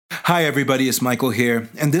Hi, everybody. It's Michael here,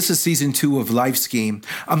 and this is season 2 of Life Scheme.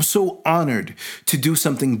 I'm so honored to do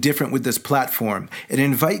something different with this platform and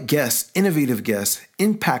invite guests, innovative guests,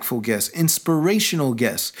 impactful guests, inspirational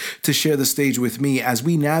guests to share the stage with me as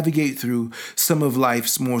we navigate through some of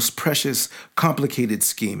life's most precious, complicated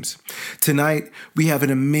schemes. Tonight, we have an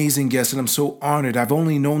amazing guest, and I'm so honored. I've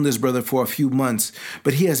only known this brother for a few months,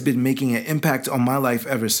 but he has been making an impact on my life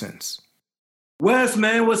ever since. Wes,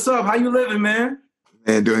 man, what's up? How you living, man?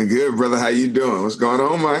 Man, doing good, brother. How you doing? What's going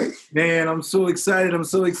on, Mike? Man, I'm so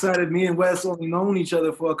excited. Me and Wes only known each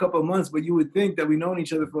other for a couple of months, but you would think that we known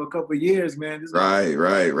each other for a couple of years, man. Right.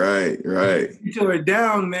 You are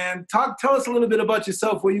down, man. Tell us a little bit about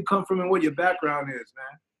yourself, where you come from and what your background is,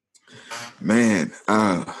 man.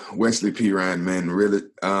 Wesley P. Ryan, man, really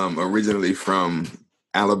originally from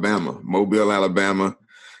Alabama, Mobile, Alabama.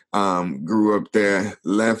 Grew up there,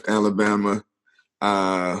 left Alabama,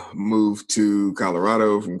 moved to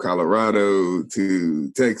Colorado, from Colorado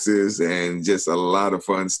to Texas, and just a lot of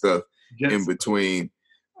fun stuff in between.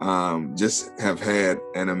 Just have had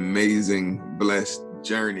an amazing, blessed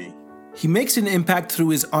journey. He makes an impact through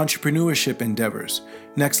his entrepreneurship endeavors.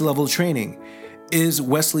 Next Level Training is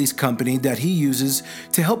Wesley's company that he uses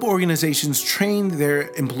to help organizations train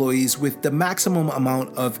their employees with the maximum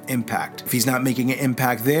amount of impact. If he's not making an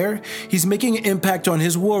impact there, he's making an impact on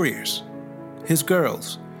his warriors, his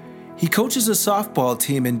girls. He coaches a softball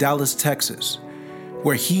team in Dallas, Texas,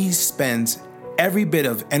 where he spends every bit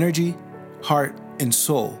of energy, heart, and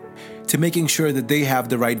soul to making sure that they have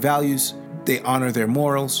the right values, they honor their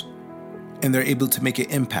morals, and they're able to make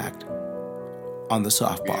an impact on the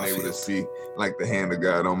softball field. Being able field. to see like the hand of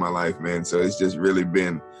God on my life, man. So it's just really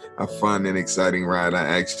been a fun and exciting ride. I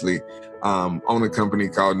actually own a company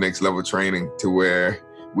called Next Level Training, to where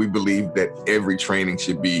we believe that every training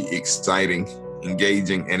should be exciting,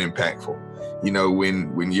 engaging, and impactful. You know,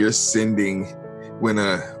 when you're sending, when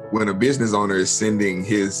a business owner is sending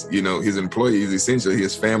his employees, essentially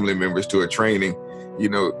his family members, to a training,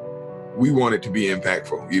 we want it to be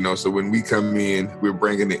impactful, so when we come in, we're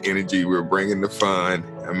bringing the energy, we're bringing the fun.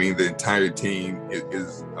 I mean, the entire team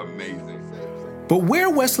is amazing. But where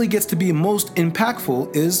Wesley gets to be most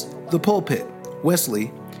impactful is the pulpit.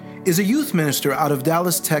 Wesley is a youth minister out of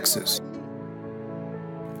Dallas, Texas.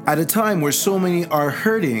 At a time where so many are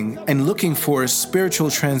hurting and looking for a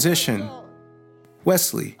spiritual transition,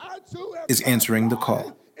 Wesley is answering the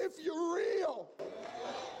call. If you're real,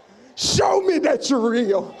 show me that you're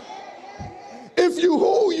real. If you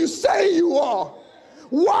who you say you are,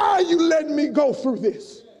 why are you letting me go through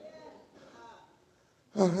this?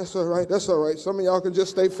 Oh, that's all right. Some of y'all can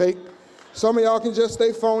just stay fake. Some of y'all can just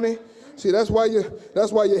stay phony. See, that's why your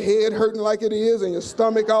head hurting like it is and your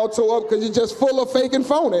stomach all tore up, because you're just full of fake and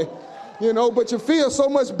phony. But you feel so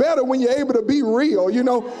much better when you're able to be real.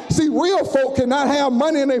 See, real folk cannot have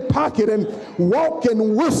money in their pocket and walk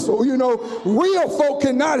and whistle. Real folk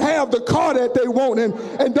cannot have the car that they want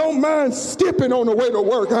and don't mind skipping on the way to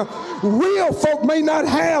work. Real folk may not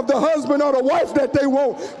have the husband or the wife that they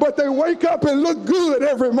want, but they wake up and look good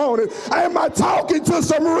every morning. Am I talking to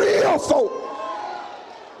some real folk?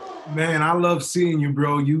 Man, I love seeing you,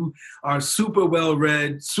 bro. You are super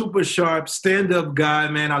well-read, super sharp, stand-up guy,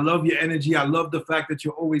 man. I love your energy. I love the fact that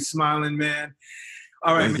you're always smiling, man.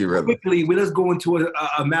 All right, Thank you, man. Quickly, let's go into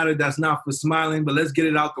a matter that's not for smiling, but let's get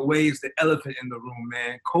it out the way. It's the elephant in the room,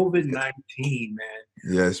 man. COVID-19, man.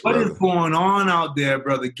 Yes, What brother. is going on out there,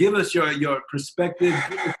 brother? Give us your perspective,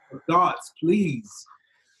 give us your thoughts, please.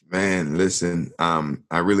 Man, listen,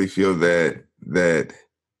 I really feel that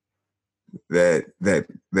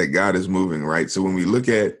God is moving, right? So when we look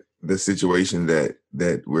at the situation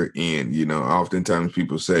that we're in, oftentimes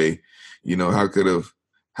people say, how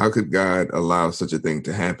could God allow such a thing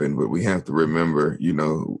to happen? But we have to remember,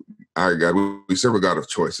 our God, we serve a God of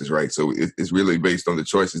choices, right? So it's really based on the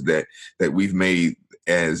choices that we've made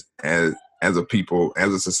as a people,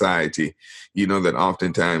 as a society, that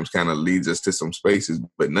oftentimes kind of leads us to some spaces,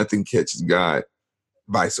 but nothing catches God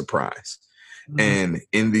by surprise. Mm-hmm. And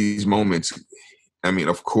in these moments, I mean,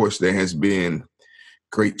 of course, there has been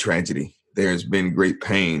great tragedy. There has been great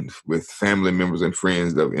pain with family members and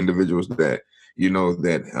friends of individuals that,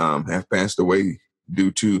 that have passed away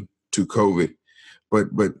due to COVID.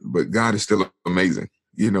 But God is still amazing.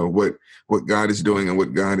 What God is doing and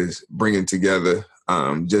what God is bringing together,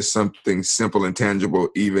 just something simple and tangible,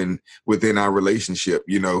 even within our relationship.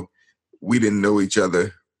 We didn't know each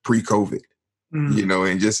other pre-COVID.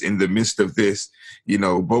 And just in the midst of this,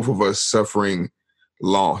 both of us suffering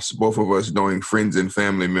loss, both of us knowing friends and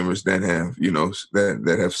family members that have,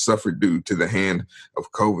 that have suffered due to the hand of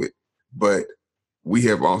COVID. But we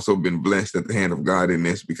have also been blessed at the hand of God in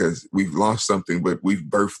this, because we've lost something, but we've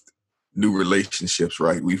birthed new relationships,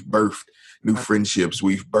 right? We've birthed new friendships.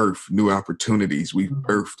 We've birthed new opportunities. We've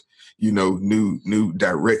birthed, new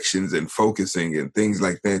directions and focusing and things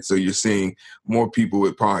like that. So you're seeing more people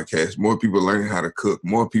with podcasts, more people learning how to cook,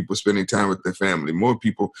 more people spending time with their family, more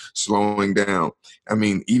people slowing down. I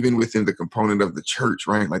mean, even within the component of the church,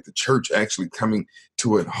 right? Like the church actually coming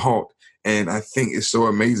to a halt. And I think it's so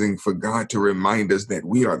amazing for God to remind us that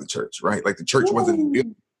we are the church, right? Like the church wasn't built,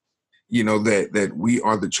 that we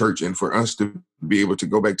are the church, and for us to be able to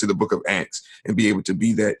go back to the book of Acts and be able to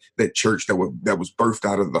be that church that was birthed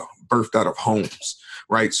out of homes,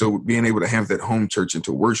 right? So being able to have that home church and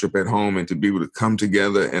to worship at home and to be able to come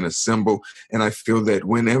together and assemble. And I feel that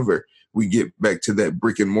whenever we get back to that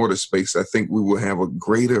brick and mortar space, I think we will have a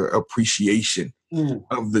greater appreciation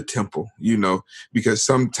of the temple, because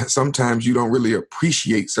sometimes you don't really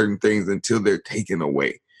appreciate certain things until they're taken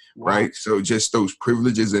away. Wow. Right. So just those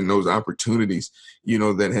privileges and those opportunities,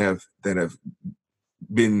 that have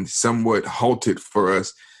been somewhat halted for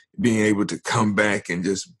us, being able to come back and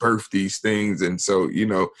just birth these things. And so,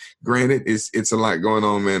 granted, it's a lot going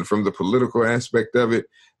on, man, from the political aspect of it.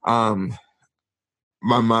 My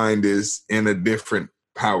mind is in a different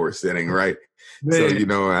power setting, right? Man.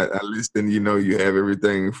 So, I listen, you have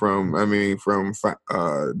everything from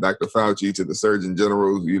Dr. Fauci to the Surgeon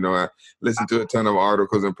General. I listen to a ton of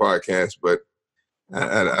articles and podcasts, but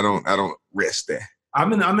I don't rest there.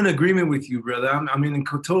 I'm in agreement with you, brother. I'm in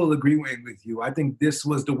total agreement with you. I think this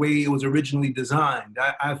was the way it was originally designed.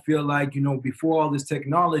 I feel like, before all this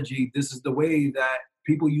technology, this is the way that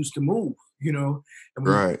people used to move, and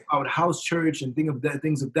right. About house church and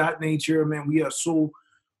things of that nature, man, we are so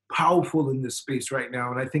powerful in this space right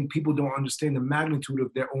now. And I think people don't understand the magnitude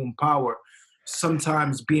of their own power.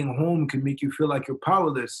 Sometimes being home can make you feel like you're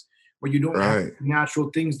powerless, where you don't have natural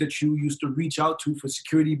things that you used to reach out to for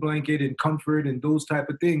security blanket and comfort and those type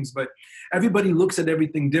of things. But everybody looks at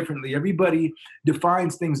everything differently. Everybody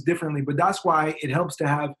defines things differently. But that's why it helps to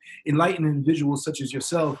have enlightened individuals such as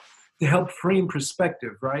yourself to help frame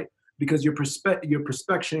perspective, right? Because your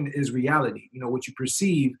perspective is reality. What you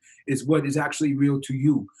perceive is what is actually real to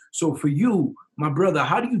you. So for you, my brother,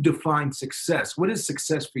 how do you define success? What is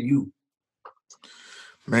success for you?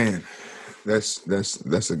 Man, that's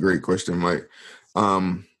a great question, Mike.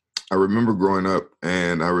 I remember growing up,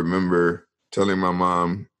 and I remember telling my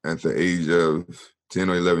mom at the age of 10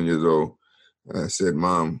 or 11 years old, I said,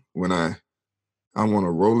 Mom, when I want a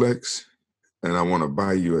Rolex and I want to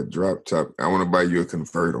buy you a drop top, I want to buy you a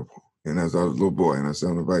convertible. And as I was a little boy, and I said,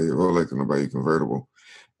 I'm going to buy you a Rolex and I'll buy you a convertible.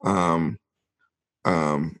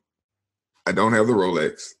 I don't have the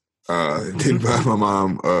Rolex. Didn't buy my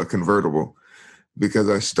mom a convertible, because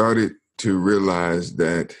I started to realize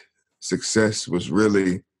that success was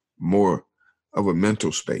really more of a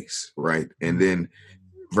mental space, right? And then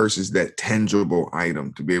versus that tangible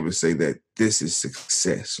item, to be able to say that this is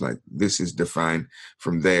success, like this is defined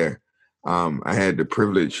from there. I had the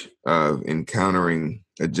privilege of encountering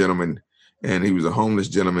a gentleman, and he was a homeless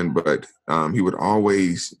gentleman, but he would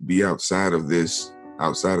always be outside of this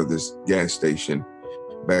gas station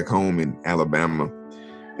back home in Alabama.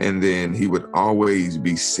 And then he would always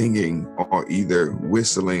be singing or either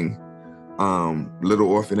whistling Little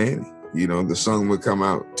Orphan Annie. The song would come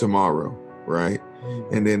out tomorrow, right?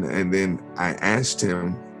 And then I asked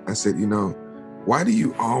him, I said, why do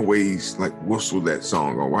you always whistle that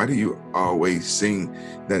song, or why do you always sing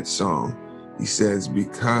that song? He says,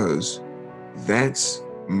 because that's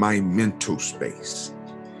my mental space.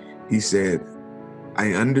 He said,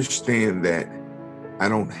 I understand that I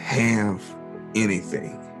don't have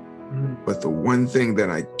anything, but the one thing that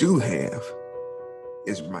I do have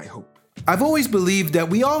is my hope. I've always believed that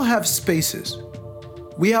we all have spaces.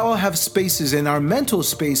 We all have spaces, and our mental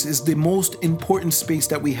space is the most important space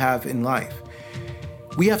that we have in life.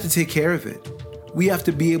 We have to take care of it. We have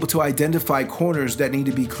to be able to identify corners that need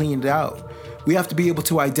to be cleaned out. We have to be able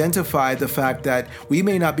to identify the fact that we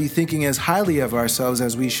may not be thinking as highly of ourselves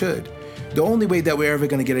as we should. The only way that we're ever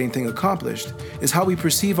going to get anything accomplished is how we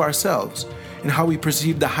perceive ourselves and how we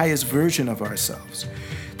perceive the highest version of ourselves.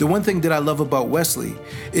 The one thing that I love about Wesley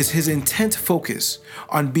is his intent focus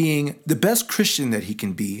on being the best Christian that he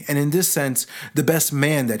can be, and in this sense, the best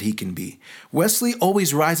man that he can be. Wesley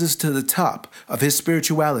always rises to the top of his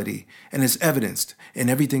spirituality and is evidenced in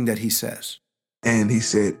everything that he says. And he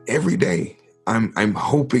said, every day, I'm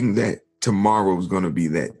hoping that tomorrow is going to be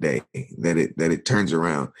that day, that it turns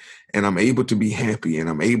around, and I'm able to be happy and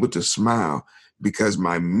I'm able to smile because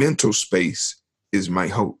my mental space is my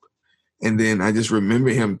hope. And then I just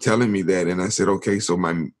remember him telling me that, and I said, okay, so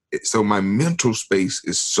so my mental space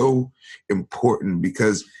is so important,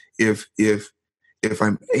 because if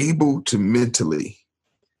I'm able to mentally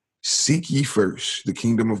seek ye first the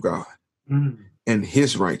kingdom of God and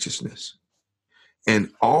his righteousness,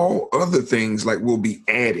 and all other things like will be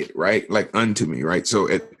added, right? Like unto me, right? So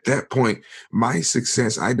at that point, my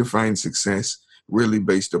success, I define success really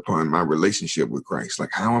based upon my relationship with Christ.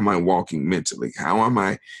 Like, how am I walking mentally? How am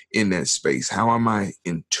I in that space? How am I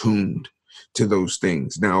in tuned to those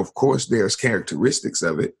things? Now, of course, there's characteristics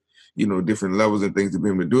of it, different levels and things to be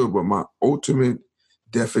able to do it. But my ultimate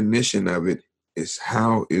definition of it is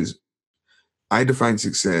I define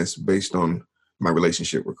success based on my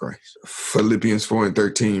relationship with Christ. Philippians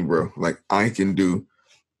 4:13, bro. Like, I can do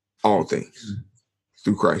all things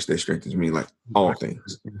through Christ that strengthens me, like all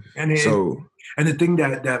things. And the thing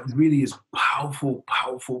that really is powerful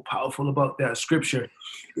about that scripture,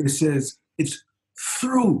 it says it's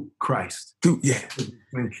through Christ.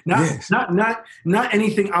 Not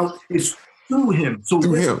anything out. It's through him. So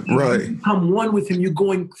through him, right? You become one with him. You're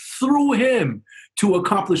going through him to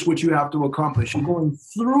accomplish what you have to accomplish. You're going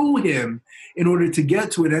through him in order to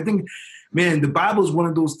get to it. I think, man, the Bible is one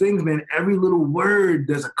of those things, man. Every little word,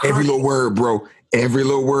 there's a every little word, bro. Every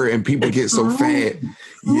little word, and people get so fat.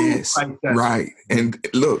 Yes, right. And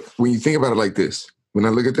look, when you think about it like this, when I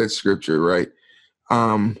look at that scripture, right?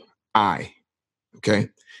 I, okay,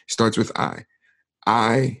 starts with I.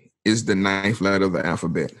 I is the ninth letter of the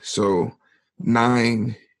alphabet. So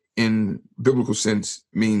 9 in biblical sense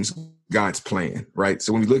means God's plan, right?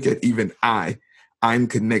 So when we look at even I'm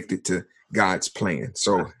connected to God's plan.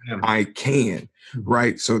 So I can,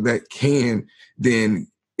 right? So that can, then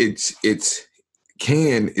it's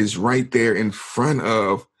can is right there in front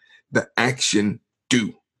of the action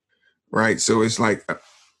do, right? So it's like,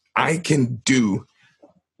 I can do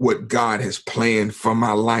what God has planned for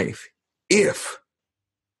my life if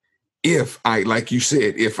I, like you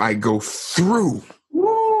said, if I go through.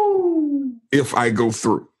 Woo! If I go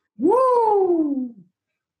through. Woo!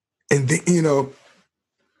 And then,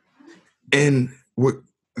 and what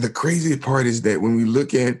the crazy part is that when we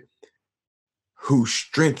look at who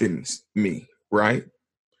strengthens me, right?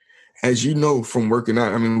 As you know, from working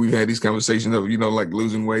out, I mean, we've had these conversations of, like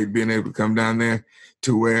losing weight, being able to come down there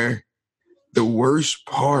to where the worst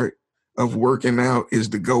part of working out is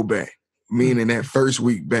the go back, meaning that first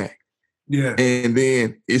week back. Yeah. And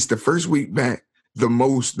then it's the first week back,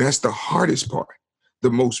 that's the hardest part. The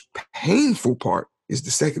most painful part is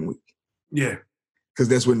the second week. Yeah. Because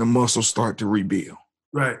that's when the muscles start to rebuild.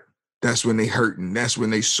 Right. That's when they hurting. That's when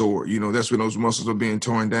they sore. That's when those muscles are being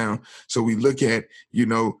torn down. So we look at,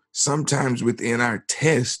 sometimes within our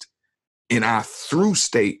test, in our through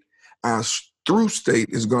state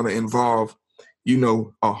is going to involve,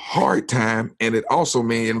 a hard time. And it also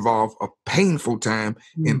may involve a painful time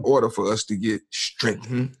in order for us to get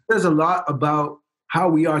strengthened. There's a lot about how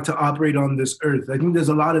we are to operate on this earth. I think there's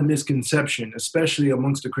a lot of misconception, especially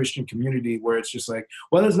amongst the Christian community, where it's just like,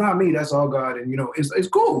 well, it's not me, that's all God. And, it's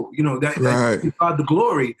cool, that gives God the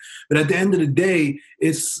glory. But at the end of the day,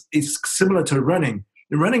 it's similar to running.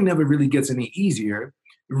 The running never really gets any easier.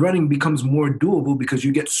 Running becomes more doable because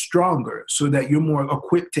you get stronger so that you're more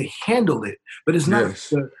equipped to handle it. But it's not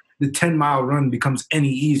the 10-mile run becomes any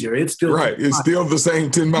easier. It's still right. It's still the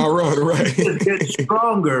same 10-mile run, right? You just get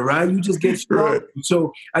stronger, right? You just get stronger. Right.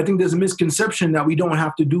 So I think there's a misconception that we don't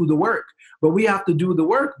have to do the work, but we have to do the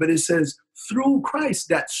work. But it says through Christ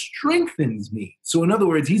that strengthens me. So in other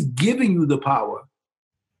words, he's giving you the power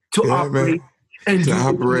to operate and to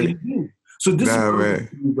operate. So this is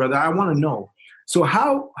brother, I want to know. So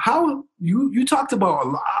how you talked about a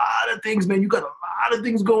lot of things, man. You got a lot of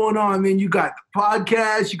things going on, man. You got the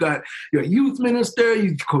podcast, you got your youth minister,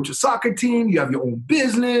 you coach a soccer team, you have your own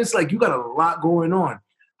business. Like, you got a lot going on.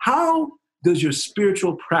 How does your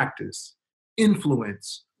spiritual practice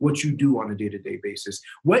influence what you do on a day-to-day basis?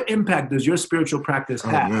 What impact does your spiritual practice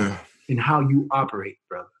have in how you operate,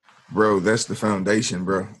 brother? Bro, that's the foundation,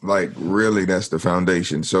 bro. Like, really, that's the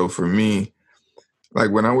foundation. So for me, like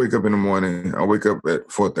when I wake up in the morning, I wake up at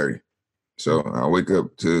 4:30. So I wake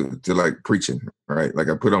up to like preaching, right? Like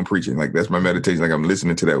I put on preaching, like that's my meditation. Like I'm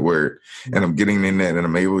listening to that word and I'm getting in that and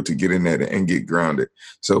I'm able to get in that and get grounded.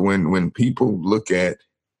 So when people look at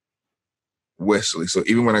Wesley, so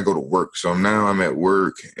even when I go to work, so now I'm at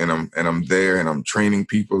work and I'm there and I'm training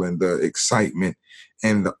people and the excitement.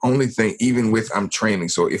 And the only thing, even with I'm training,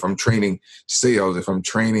 so if I'm training sales, if I'm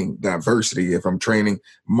training diversity, if I'm training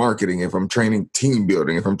marketing, if I'm training team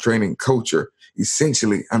building, if I'm training culture,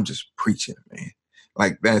 essentially I'm just preaching, man.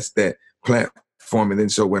 Like that's that platform. And then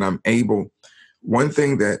so when I'm able, one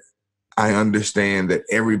thing that I understand that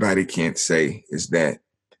everybody can't say is that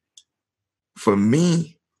for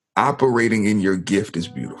me, operating in your gift is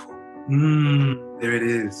beautiful. There it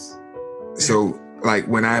is. So like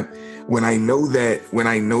when I know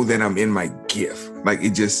that I'm in my gift, like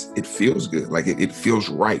it feels good. Like it feels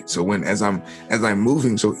right. So as I'm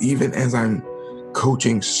moving, so even as I'm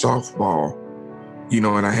coaching softball,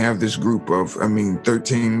 and I have this group of, 13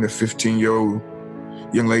 to 15-year-old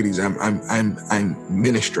young ladies, I'm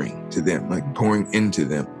ministering to them, like pouring into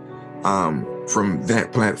them, from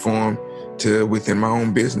that platform to within my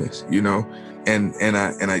own business, and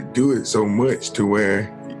I do it so much to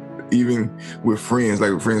where even with friends,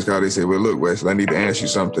 like with friends call, they say, well, look, Wes, I need to ask you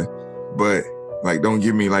something, but like, don't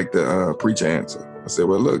give me like the preacher answer. I said,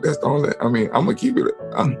 well, look, that's the only, I'm gonna keep it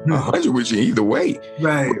 100 with you either way.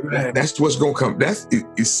 Right. That's what's gonna come. That's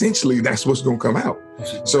what's gonna come out.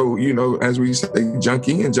 So, as we say, junk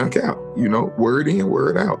in, junk out, word in,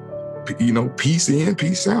 word out, peace in,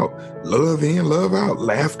 peace out, love in, love out,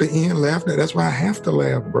 laughter in, laughter. That's why I have to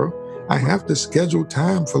laugh, bro. I have to schedule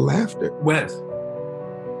time for laughter. Wes,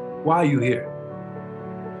 why are you here?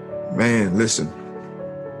 Man, listen.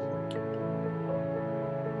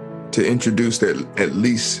 To introduce that at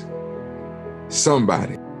least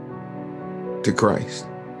somebody to Christ.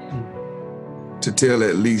 To tell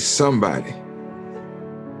at least somebody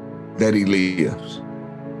that he lives.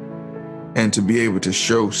 And to be able to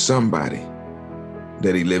show somebody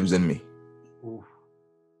that he lives in me.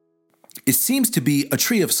 It seems to be a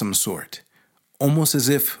tree of some sort, almost as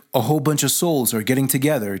if a whole bunch of souls are getting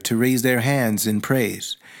together to raise their hands in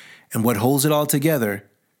praise. And what holds it all together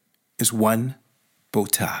is one bow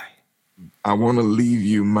tie. I want to leave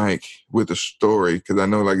you, Mike, with a story, because I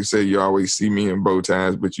know, like you said, you always see me in bow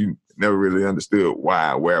ties, but you never really understood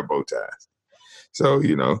why I wear bow ties. So,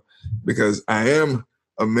 because I am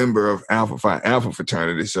a member of Alpha Phi Alpha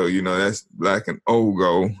fraternity, so, that's like an old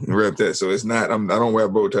goal, rep that. So it's not, I don't wear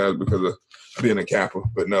bow ties because of being a Kappa,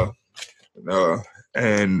 but no.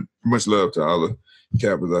 And much love to all the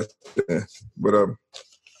Kappas out there. But,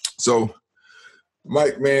 so,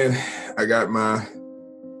 Mike, man, I got my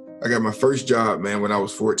first job, man, when I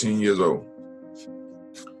was 14 years old.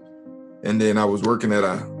 And then I was working at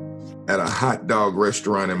a hot dog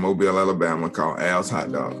restaurant in Mobile, Alabama called Al's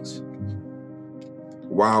Hot Dogs.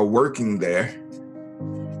 While working there,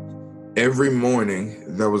 every morning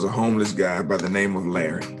there was a homeless guy by the name of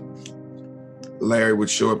Larry. Larry would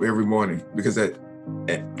show up every morning because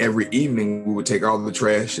every evening we would take all the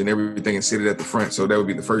trash and everything and sit it at the front. So that would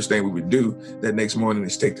be the first thing we would do that next morning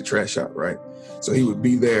is take the trash out, right? So he would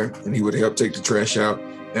be there and he would help take the trash out,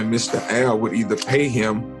 and Mr. Al would either pay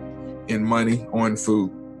him in money or in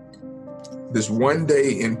food. This one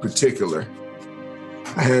day in particular,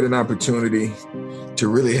 I had an opportunity to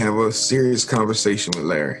really have a serious conversation with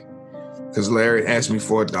Larry, because Larry asked me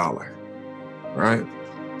for $1, right?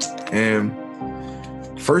 And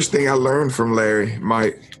first thing I learned from Larry,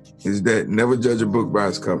 Mike, is that never judge a book by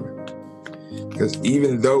its cover. Because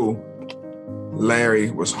even though Larry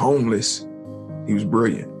was homeless, he was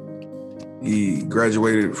brilliant. He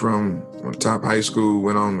graduated from top high school,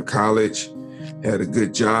 went on to college, had a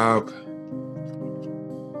good job,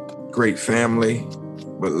 great family,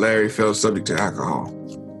 but Larry fell subject to alcohol.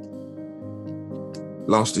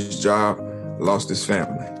 Lost his job, lost his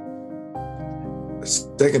family. The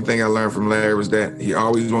second thing I learned from Larry was that he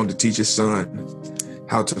always wanted to teach his son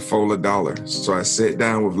how to fold $1. So I sat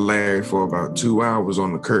down with Larry for about 2 hours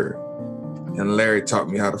on the curb, and Larry taught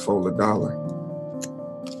me how to fold $1.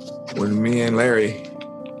 When me and Larry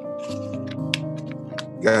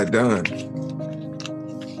got done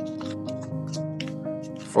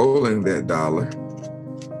folding that $1,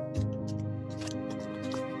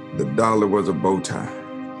 the $1 was a bow tie.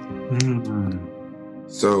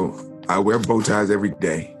 So I wear bow ties every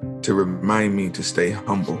day to remind me to stay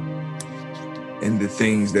humble. And the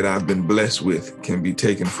things that I've been blessed with can be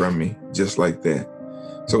taken from me just like that.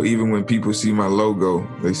 So even when people see my logo,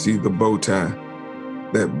 they see the bow tie.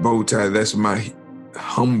 That bow tie, that's my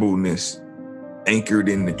humbleness anchored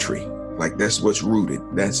in the tree. Like that's what's rooted.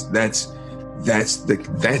 That's the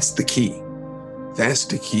key. That's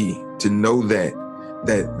the key, to know that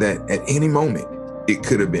at any moment it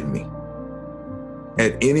could have been me.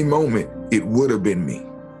 At any moment it would have been me.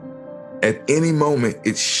 At any moment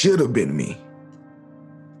it should have been me.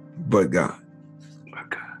 But God.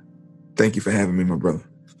 Thank you for having me, my brother.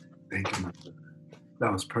 Thank you, my brother.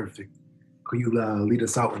 That was perfect. Could you lead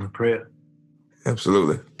us out in a prayer?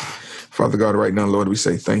 Absolutely. Father God, right now, Lord, we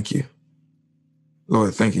say thank you.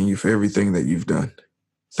 Lord, thanking you for everything that you've done.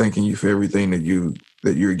 Thanking you for everything that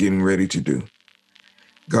you're getting ready to do.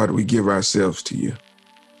 God, we give ourselves to you.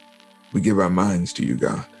 We give our minds to you,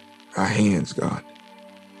 God. Our hands, God.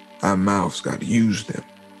 our mouths, God, use them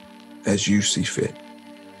as you see fit.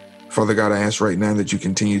 Father God, I ask right now that you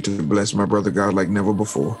continue to bless my brother, God, like never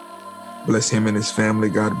before. Bless him and his family,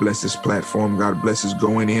 God. Bless this platform, God. Bless his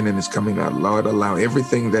going in and his coming out. Lord, allow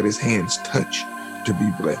everything that his hands touch to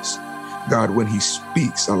be blessed. God, when he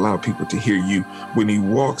speaks, allow people to hear you. When he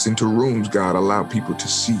walks into rooms, God, allow people to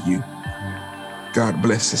see you. God,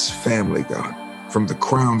 bless his family, God, from the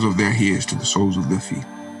crowns of their heads to the soles of their feet.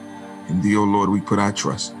 In thee, O Lord, we put our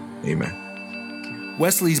trust. Amen.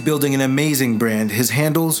 Wesley's building an amazing brand. His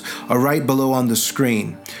handles are right below on the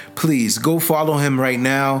screen. Please go follow him right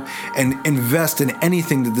now and invest in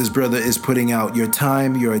anything that this brother is putting out. Your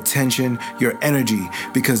time, your attention, your energy,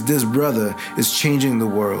 because this brother is changing the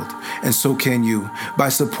world. And so can you. By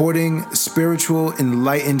supporting spiritual,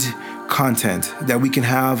 enlightened content that we can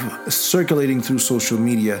have circulating through social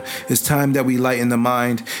media. It's time that we lighten the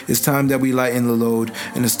mind. It's time that we lighten the load.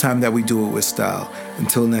 And it's time that we do it with style.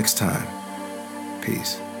 Until next time.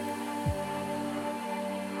 Peace.